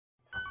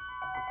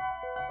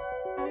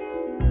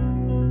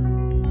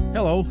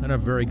Hello, and a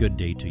very good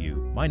day to you.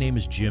 My name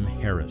is Jim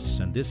Harris,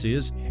 and this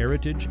is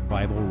Heritage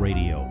Bible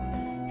Radio.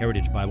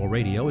 Heritage Bible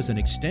Radio is an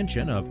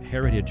extension of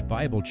Heritage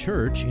Bible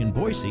Church in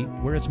Boise,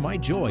 where it's my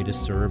joy to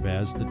serve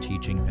as the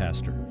teaching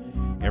pastor.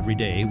 Every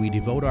day, we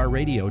devote our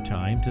radio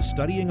time to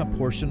studying a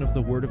portion of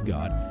the Word of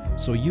God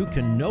so you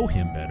can know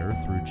Him better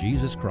through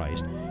Jesus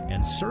Christ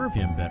and serve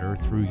Him better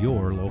through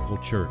your local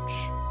church.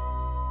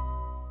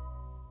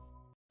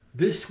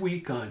 This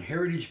week on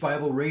Heritage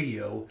Bible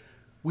Radio,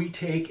 we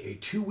take a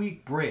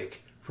 2-week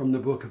break from the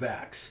book of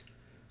Acts.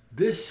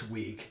 This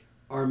week,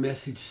 our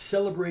message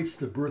celebrates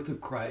the birth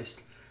of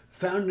Christ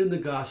found in the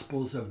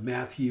Gospels of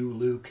Matthew,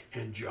 Luke,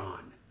 and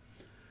John.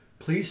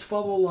 Please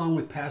follow along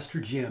with Pastor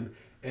Jim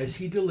as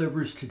he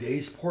delivers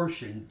today's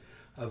portion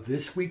of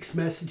this week's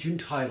message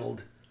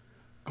entitled,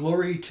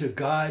 Glory to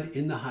God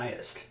in the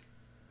Highest.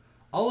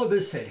 All of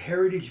us at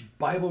Heritage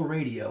Bible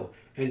Radio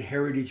and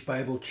Heritage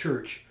Bible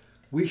Church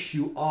wish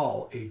you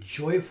all a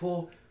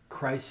joyful,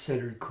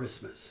 Christ-centered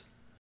Christmas.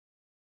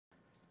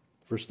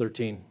 Verse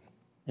 13,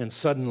 and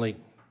suddenly,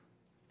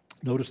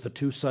 notice the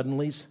two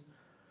suddenlies,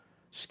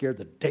 scared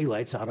the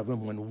daylights out of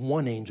him when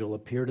one angel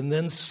appeared, and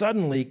then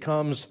suddenly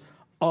comes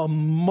a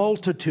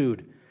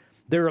multitude.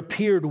 There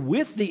appeared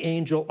with the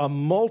angel a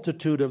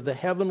multitude of the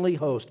heavenly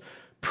host,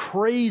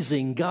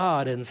 praising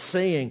God and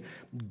saying,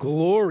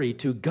 Glory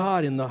to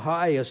God in the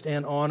highest,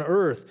 and on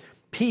earth,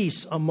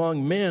 peace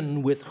among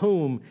men with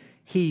whom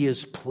He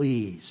is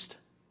pleased.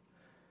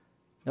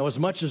 Now, as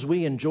much as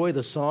we enjoy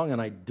the song, and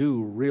I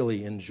do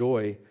really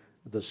enjoy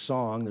the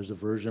song, there's a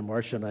version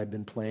Marcia and I have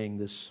been playing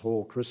this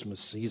whole Christmas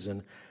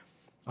season,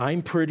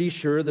 I'm pretty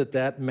sure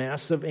that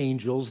mass of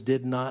angels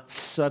did not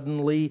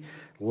suddenly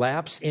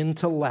lapse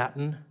into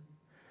Latin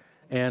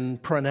and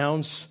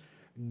pronounce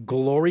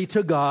glory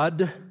to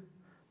God,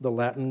 the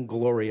Latin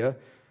gloria,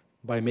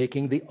 by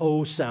making the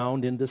O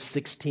sound into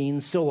 16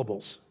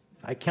 syllables.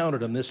 I counted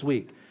them this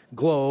week.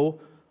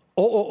 Glow,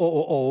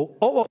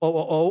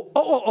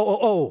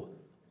 O-O-O-O-O-O-O-O-O-O-O-O,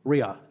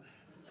 Ria.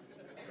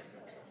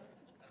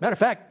 Matter of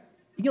fact,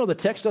 you know the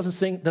text doesn't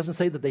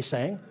say that they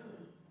sang.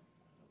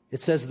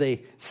 It says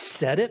they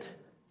said it.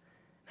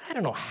 I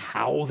don't know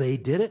how they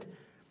did it.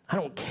 I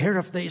don't care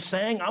if they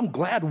sang. I'm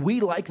glad we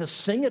like to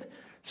sing it.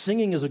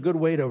 Singing is a good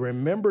way to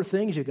remember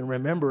things. You can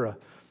remember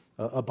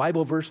a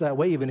Bible verse that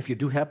way, even if you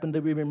do happen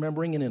to be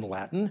remembering it in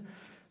Latin,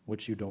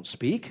 which you don't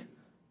speak.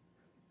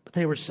 But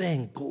they were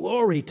saying,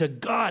 glory to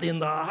God in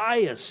the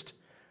highest.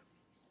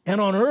 And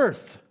on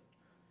earth,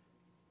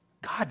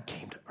 God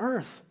came to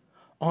earth.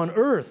 On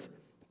earth,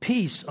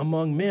 peace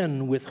among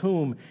men with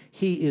whom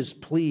He is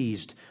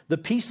pleased. The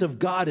peace of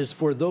God is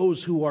for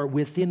those who are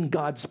within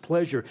God's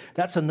pleasure.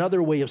 That's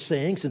another way of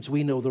saying, since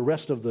we know the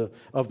rest of the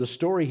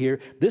story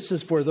here, this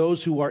is for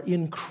those who are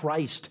in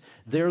Christ.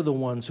 They're the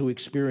ones who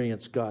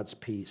experience God's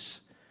peace.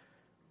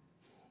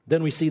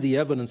 Then we see the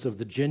evidence of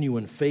the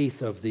genuine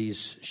faith of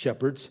these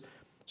shepherds,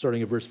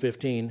 starting at verse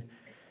 15.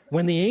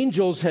 When the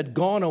angels had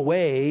gone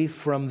away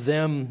from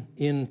them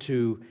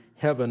into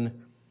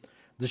heaven,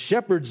 the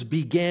shepherds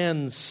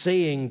began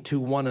saying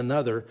to one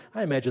another,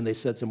 I imagine they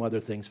said some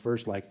other things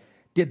first, like,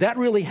 did that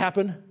really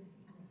happen?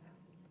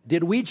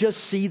 Did we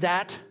just see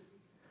that?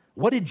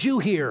 What did you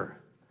hear?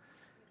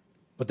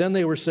 But then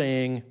they were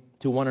saying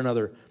to one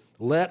another,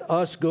 let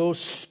us go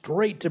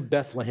straight to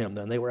Bethlehem.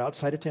 Then they were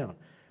outside of town.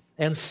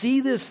 And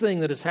see this thing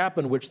that has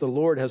happened, which the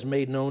Lord has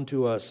made known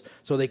to us.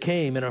 So they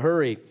came in a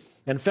hurry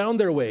and found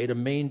their way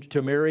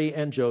to Mary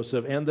and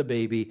Joseph and the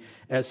baby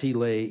as he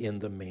lay in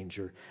the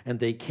manger. And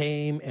they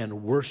came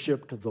and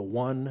worshiped the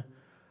one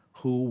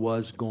who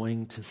was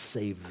going to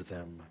save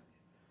them.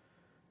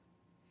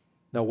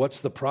 Now,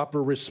 what's the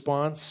proper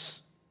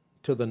response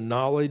to the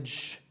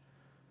knowledge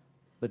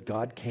that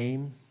God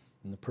came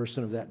in the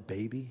person of that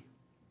baby,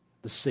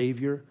 the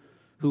Savior,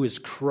 who is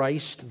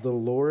Christ the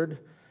Lord?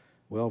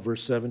 Well,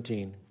 verse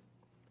 17,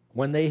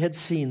 when they had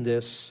seen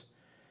this,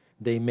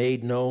 they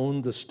made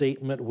known the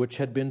statement which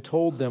had been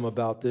told them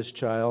about this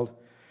child,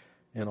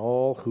 and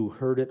all who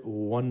heard it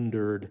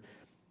wondered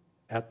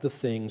at the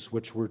things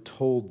which were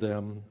told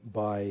them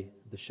by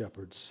the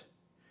shepherds.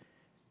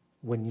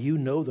 When you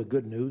know the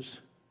good news,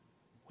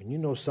 when you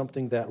know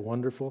something that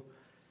wonderful,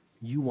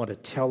 you want to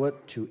tell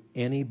it to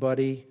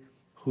anybody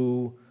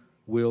who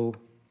will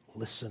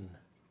listen.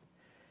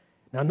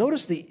 Now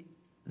notice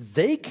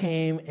they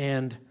came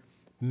and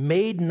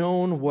made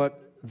known what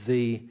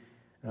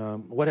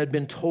had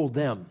been told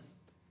them.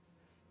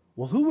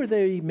 Well, who were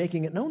they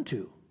making it known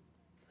to?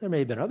 There may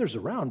have been others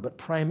around, but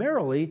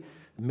primarily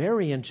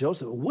Mary and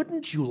Joseph.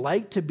 Wouldn't you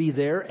like to be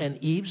there and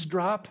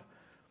eavesdrop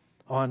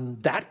on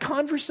that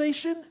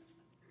conversation?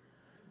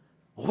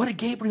 What did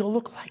Gabriel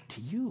look like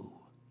to you?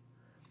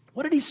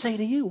 What did he say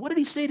to you? What did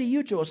he say to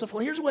you, Joseph?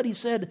 Well, here's what he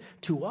said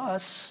to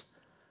us.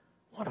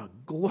 What a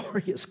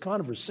glorious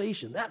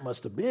conversation that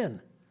must have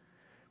been.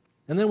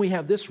 And then we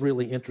have this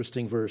really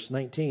interesting verse,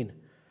 19.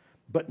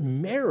 But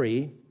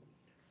Mary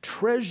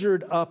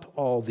treasured up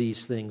all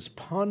these things,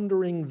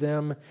 pondering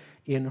them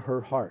in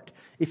her heart.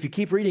 If you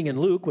keep reading in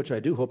Luke, which I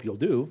do hope you'll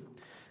do,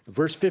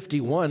 Verse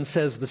 51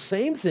 says the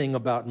same thing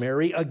about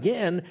Mary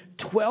again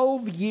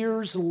 12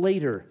 years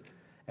later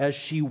as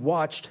she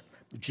watched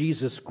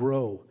Jesus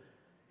grow.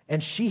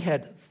 And she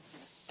had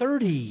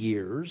 30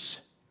 years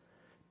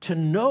to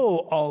know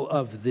all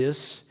of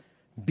this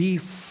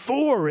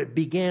before it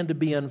began to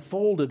be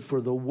unfolded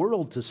for the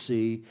world to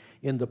see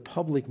in the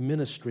public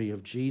ministry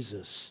of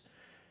Jesus.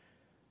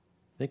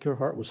 Think her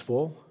heart was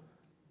full?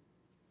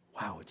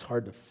 Wow, it's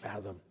hard to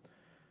fathom.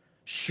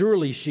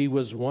 Surely she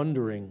was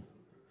wondering,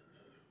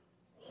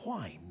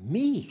 why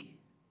me?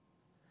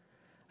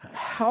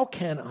 How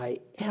can I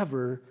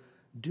ever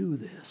do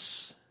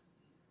this?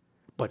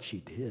 But she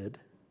did.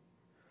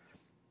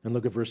 And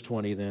look at verse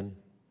 20 then.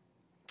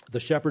 The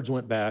shepherds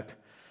went back,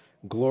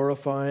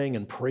 glorifying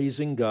and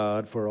praising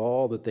God for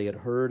all that they had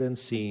heard and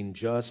seen,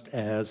 just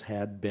as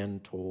had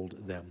been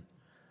told them.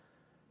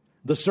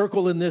 The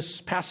circle in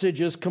this passage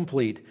is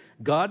complete.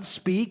 God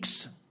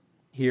speaks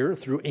here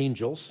through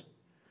angels.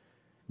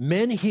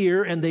 Men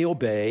hear and they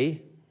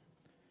obey.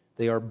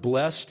 They are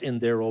blessed in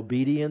their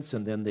obedience,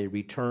 and then they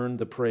return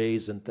the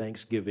praise and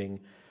thanksgiving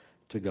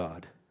to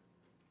God.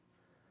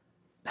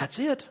 That's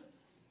it.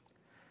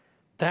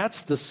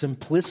 That's the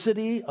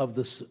simplicity of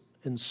the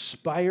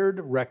inspired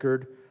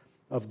record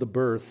of the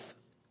birth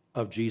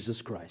of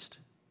Jesus Christ.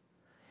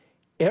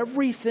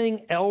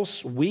 Everything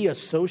else we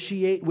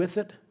associate with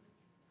it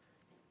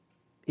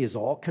is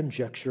all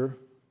conjecture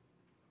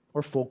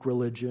or folk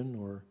religion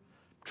or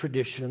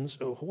traditions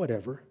or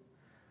whatever.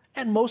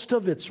 And most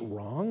of it's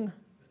wrong.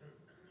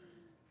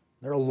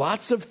 There are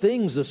lots of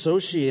things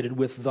associated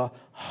with the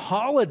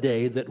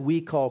holiday that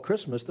we call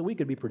Christmas that we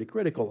could be pretty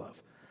critical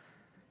of.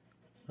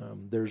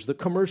 There's the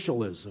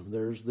commercialism.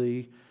 There's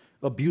the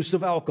abuse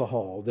of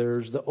alcohol.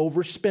 There's the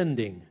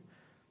overspending.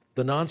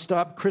 The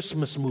nonstop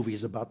Christmas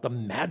movies about the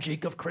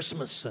magic of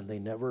Christmas, and they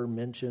never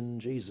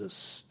mention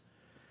Jesus.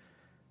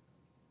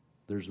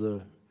 There's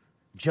the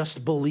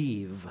just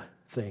believe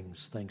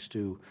things, thanks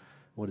to,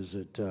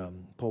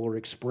 Polar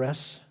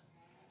Express?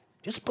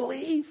 Just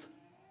believe.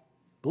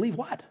 Believe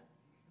what?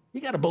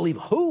 You got to believe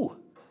who?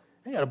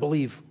 You got to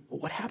believe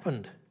what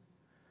happened.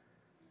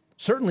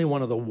 Certainly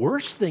one of the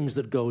worst things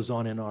that goes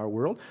on in our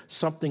world,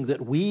 something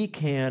that we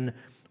can,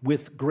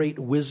 with great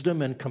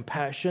wisdom and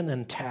compassion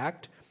and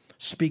tact,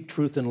 speak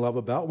truth and love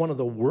about. One of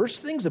the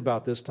worst things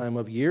about this time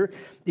of year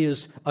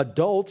is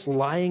adults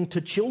lying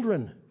to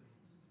children,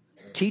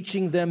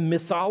 teaching them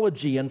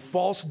mythology and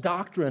false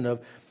doctrine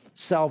of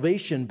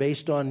salvation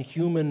based on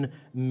human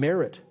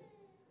merit.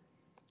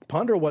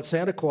 Ponder what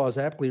Santa Claus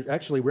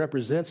actually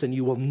represents, and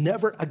you will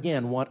never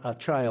again want a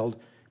child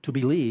to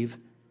believe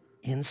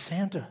in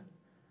Santa.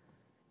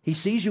 He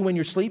sees you when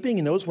you're sleeping.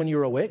 He knows when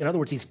you're awake. In other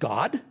words, he's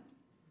God.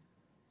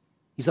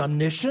 He's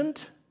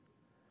omniscient.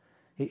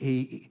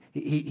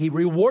 He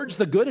rewards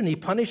the good and he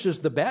punishes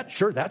the bad.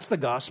 Sure, that's the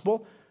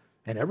gospel.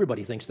 And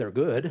everybody thinks they're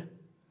good.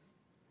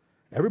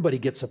 Everybody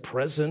gets a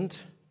present.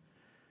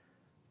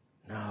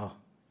 No,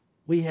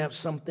 we have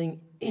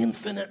something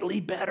infinitely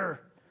better.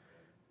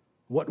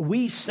 What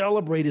we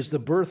celebrate is the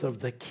birth of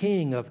the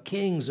King of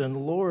Kings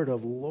and Lord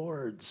of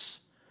Lords.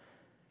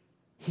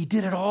 He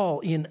did it all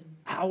in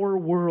our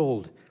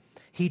world.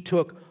 He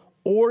took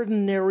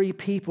ordinary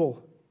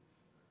people.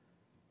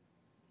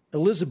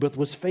 Elizabeth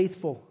was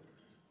faithful.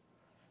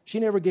 She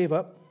never gave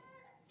up.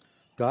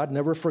 God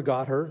never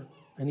forgot her,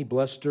 and he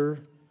blessed her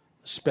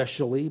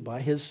especially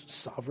by his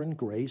sovereign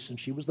grace, and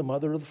she was the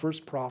mother of the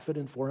first prophet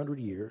in 400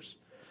 years.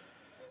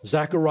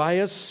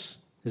 Zacharias,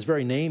 his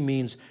very name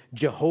means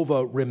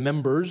Jehovah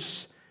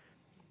remembers.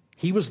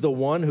 He was the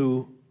one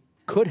who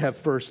could have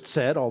first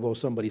said, although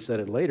somebody said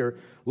it later,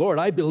 Lord,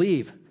 I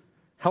believe.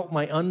 Help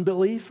my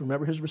unbelief.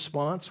 Remember his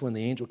response when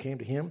the angel came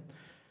to him?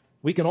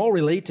 We can all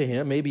relate to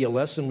him. Maybe a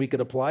lesson we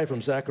could apply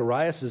from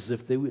Zacharias is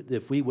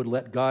if we would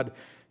let God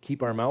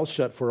keep our mouths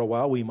shut for a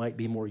while, we might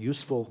be more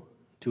useful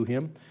to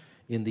him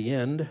in the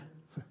end.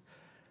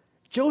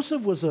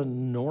 Joseph was a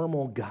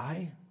normal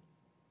guy,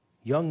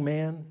 young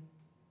man,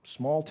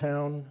 small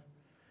town.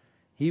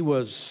 He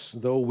was,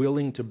 though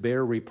willing to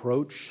bear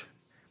reproach,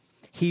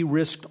 he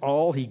risked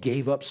all. He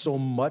gave up so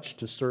much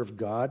to serve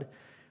God.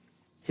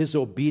 His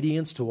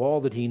obedience to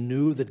all that he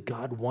knew that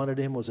God wanted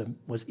him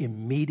was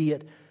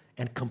immediate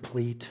and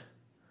complete.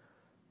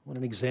 What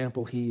an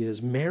example he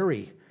is.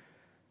 Mary,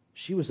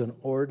 she was an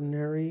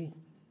ordinary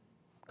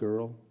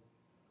girl.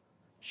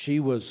 She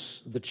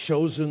was the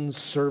chosen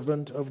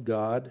servant of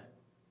God.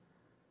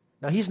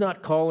 Now, he's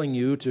not calling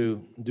you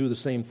to do the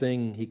same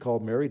thing he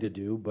called Mary to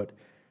do, but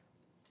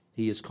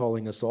he is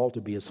calling us all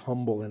to be as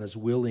humble and as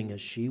willing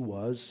as she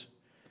was.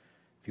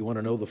 If you want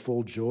to know the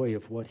full joy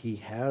of what he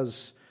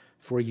has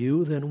for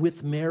you, then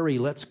with Mary,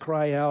 let's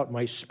cry out,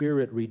 my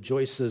spirit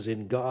rejoices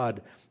in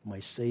God, my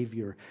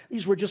Savior.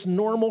 These were just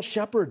normal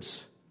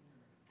shepherds.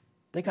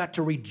 They got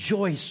to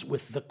rejoice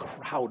with the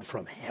crowd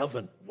from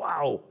heaven.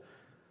 Wow.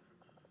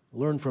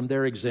 Learn from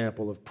their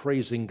example of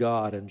praising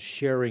God and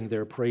sharing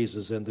their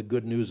praises and the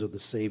good news of the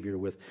Savior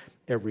with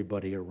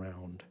everybody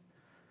around.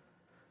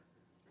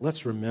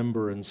 Let's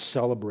remember and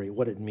celebrate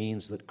what it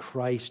means that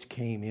Christ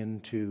came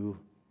into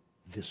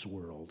this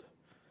world.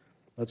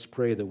 Let's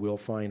pray that we'll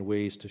find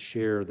ways to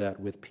share that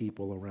with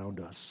people around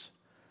us.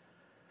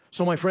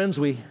 So, my friends,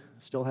 we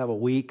still have a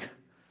week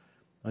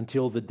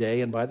until the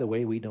day, and by the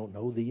way, we don't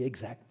know the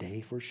exact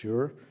day for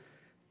sure,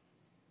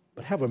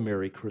 but have a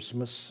Merry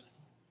Christmas.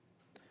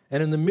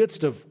 And in the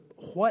midst of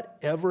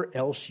whatever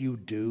else you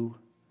do,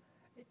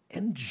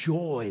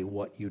 enjoy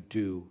what you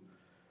do,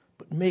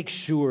 but make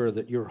sure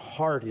that your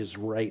heart is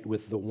right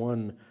with the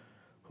one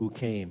who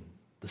came,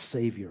 the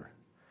Savior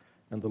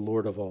and the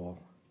Lord of all.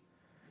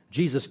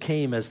 Jesus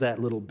came as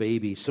that little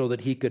baby so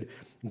that he could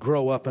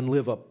grow up and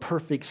live a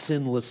perfect,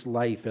 sinless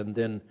life and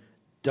then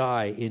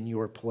die in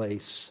your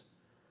place.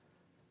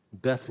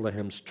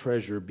 Bethlehem's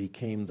treasure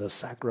became the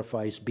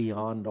sacrifice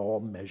beyond all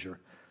measure.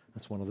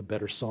 That's one of the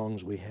better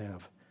songs we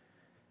have.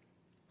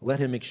 Let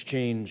him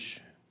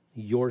exchange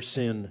your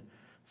sin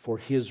for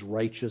his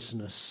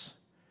righteousness,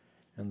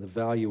 and the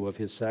value of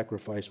his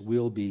sacrifice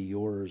will be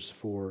yours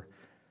for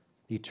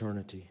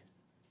eternity.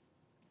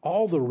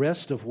 All the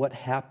rest of what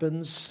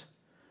happens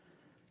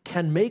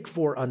can make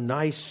for a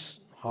nice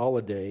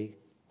holiday,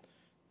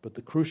 but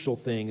the crucial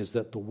thing is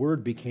that the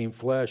Word became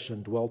flesh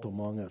and dwelt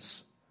among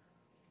us.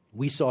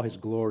 We saw his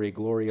glory,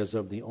 glory as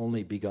of the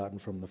only begotten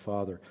from the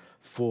Father,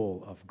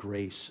 full of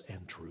grace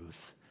and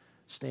truth.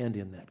 Stand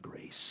in that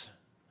grace.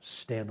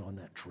 Stand on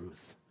that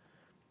truth.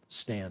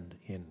 Stand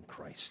in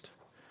Christ.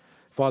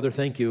 Father,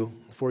 thank you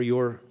for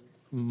your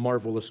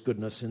marvelous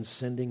goodness in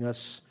sending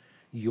us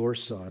your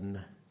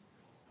Son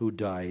who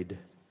died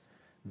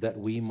that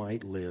we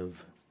might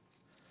live.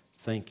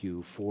 Thank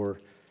you for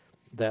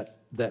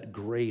that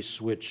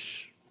grace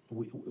which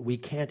we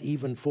can't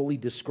even fully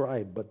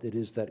describe, but it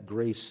is that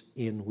grace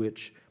in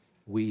which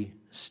we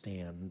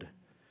stand.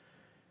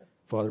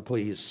 Father,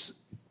 please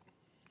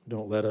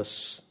don't let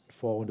us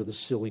fall into the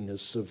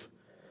silliness of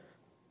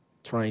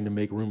trying to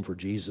make room for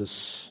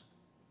Jesus.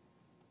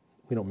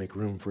 We don't make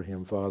room for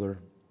him, Father.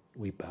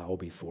 We bow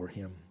before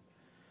him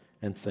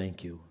and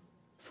thank you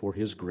for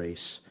his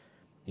grace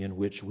in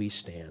which we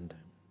stand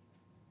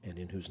and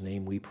in whose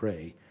name we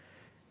pray.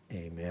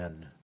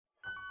 Amen.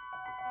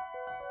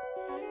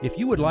 If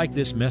you would like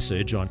this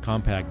message on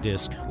compact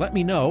disc, let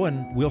me know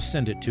and we'll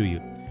send it to you.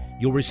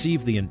 You'll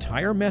receive the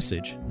entire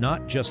message,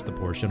 not just the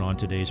portion on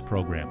today's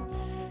program.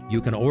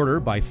 You can order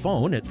by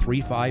phone at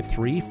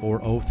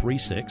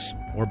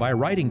 353-4036 or by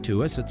writing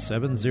to us at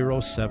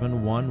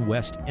 7071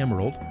 West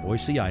Emerald,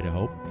 Boise,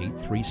 Idaho,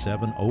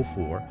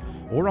 83704,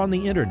 or on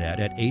the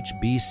internet at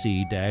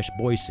hbc-boise.org.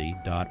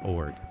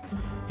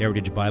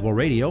 Heritage Bible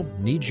Radio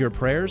needs your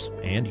prayers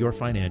and your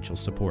financial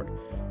support.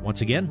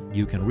 Once again,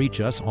 you can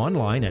reach us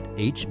online at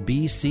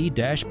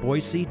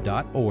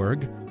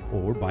hbc-boise.org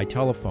or by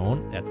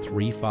telephone at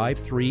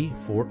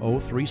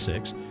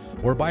 353-4036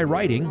 or by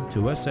writing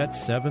to us at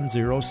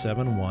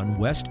 7071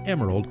 West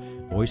Emerald,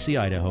 Boise,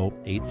 Idaho,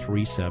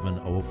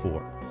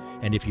 83704.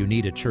 And if you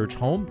need a church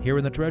home here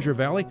in the Treasure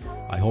Valley,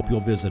 I hope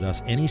you'll visit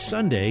us any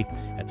Sunday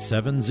at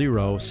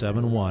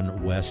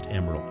 7071 West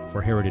Emerald.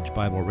 For Heritage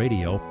Bible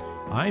Radio,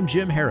 I'm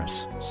Jim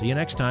Harris. See you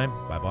next time.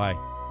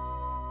 Bye-bye.